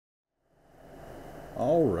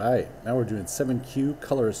Alright, now we're doing 7Q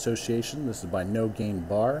color association. This is by No Gain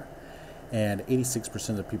Bar, and 86%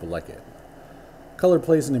 of the people like it. Color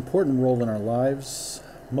plays an important role in our lives.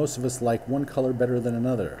 Most of us like one color better than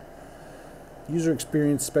another. User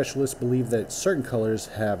experience specialists believe that certain colors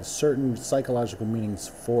have certain psychological meanings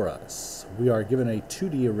for us. We are given a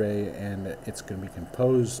 2D array, and it's going to be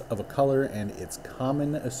composed of a color and its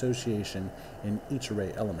common association in each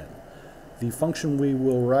array element. The function we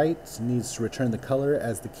will write needs to return the color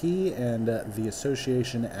as the key and the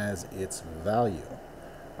association as its value.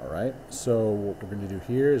 Alright, so what we're going to do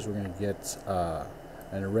here is we're going to get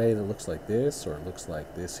an array that looks like this, or it looks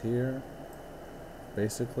like this here,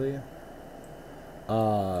 basically.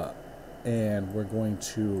 And we're going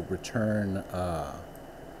to return,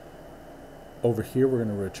 over here we're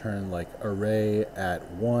going to return like array at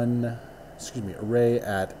array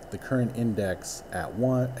at the current index at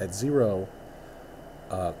 0,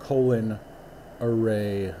 colon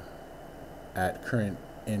array at current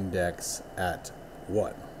index at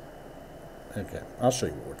 1. Okay, I'll show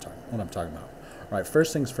you what I'm talking about. All right,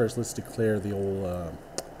 first things first, let's declare the old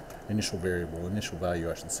initial value,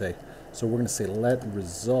 I should say. So we're going to say let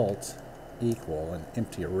result equal an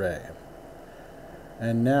empty array.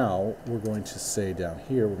 And now we're going to say down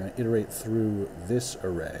here, we're going to iterate through this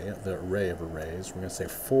array, the array of arrays. We're going to say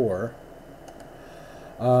for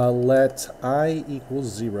let I equal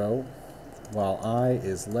 0 while I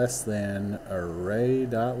is less than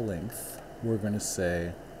array.length. We're going to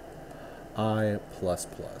say I++, all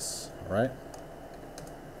right?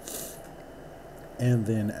 And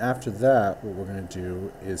then after that, what we're going to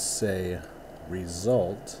do is say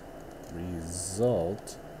result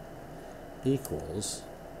equals,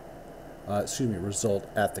 result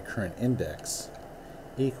at the current index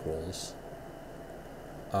equals,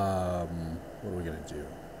 what are we going to do?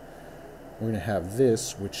 We're going to have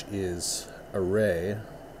this, which is array.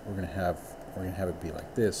 We're going to have it be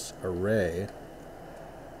like this, array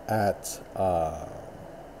at, no,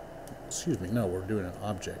 we're doing an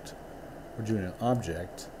object. We're doing an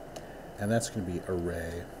object, and that's going to be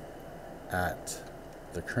array at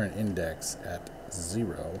the current index at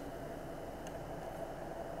 0.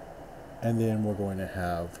 And then we're going to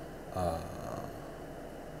have like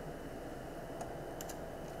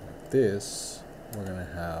this. We're going to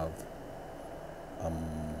have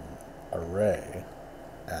array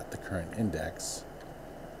at the current index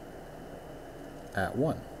at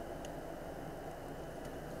 1.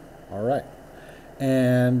 All right.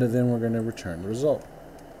 And then we're going to return the result.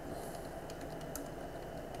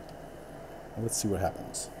 Let's see what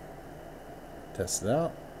happens. Test it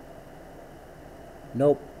out.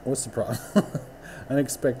 Nope. What's the problem?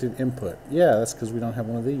 Unexpected input. Yeah, that's because we don't have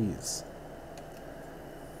one of these,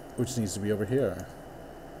 which needs to be over here.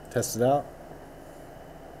 Test it out.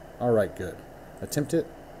 Alright, good. Attempt it.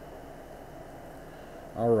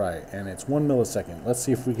 Alright, and it's 1 millisecond. Let's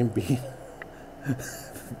see if we can beat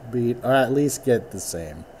or at least get the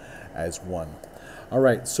same as 1.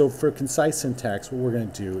 Alright, so for concise syntax, what we're going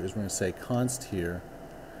to do is we're going to say const here.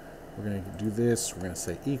 We're going to do this. We're going to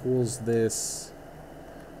say equals this.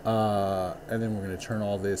 And then we're going to turn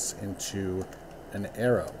all this into an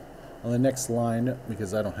arrow. On the next line,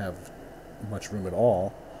 because I don't have much room at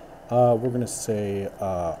all, we're going to say,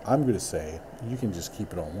 I'm going to say, you can just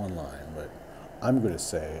keep it on one line, but I'm going to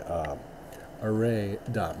say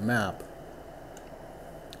array.map.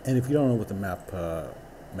 And if you don't know what the map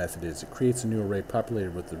method is, it creates a new array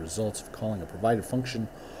populated with the results of calling a provided function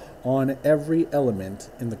on every element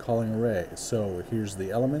in the calling array. So here's the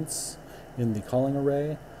elements in the calling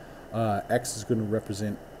array. X is going to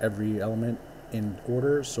represent every element in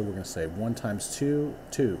order, so we're going to say 1 times 2,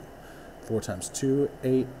 2, 4 times 2,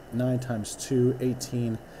 8, 9 times 2,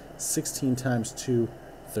 18, 16 times 2,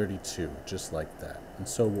 32, just like that. And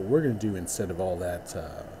so what we're going to do instead of all that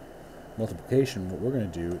multiplication, what we're going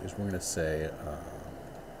to do is we're going to say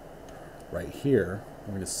right here,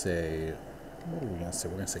 we're going to say, what are we going to say?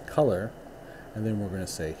 We're going to say color, and then we're going to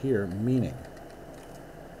say here meaning.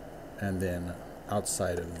 And then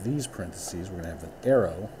outside of these parentheses, we're going to have an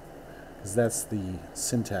arrow, because that's the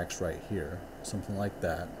syntax right here, something like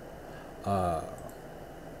that. And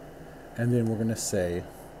then we're going to say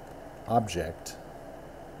object.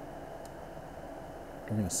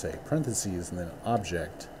 We're going to say parentheses and then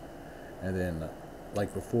object. And then,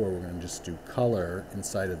 like before, we're going to just do color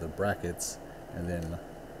inside of the brackets. And then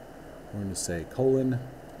we're going to say colon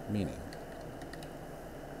meaning.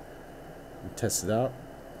 And test it out.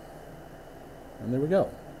 And there we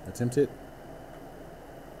go. Attempt it.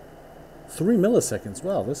 3 milliseconds.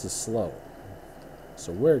 Wow, this is slow.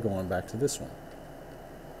 So we're going back to this one.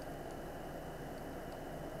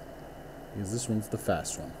 because this one's the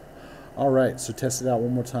fast one. Alright, so test it out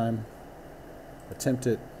one more time. Attempt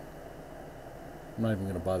it. I'm not even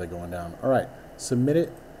going to bother going down. Alright, submit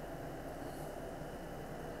it.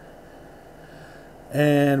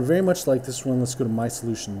 And very much like this one, let's go to My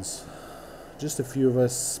Solutions. Just a few of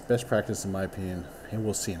us, best practice in my opinion, and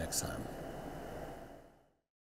we'll see you next time.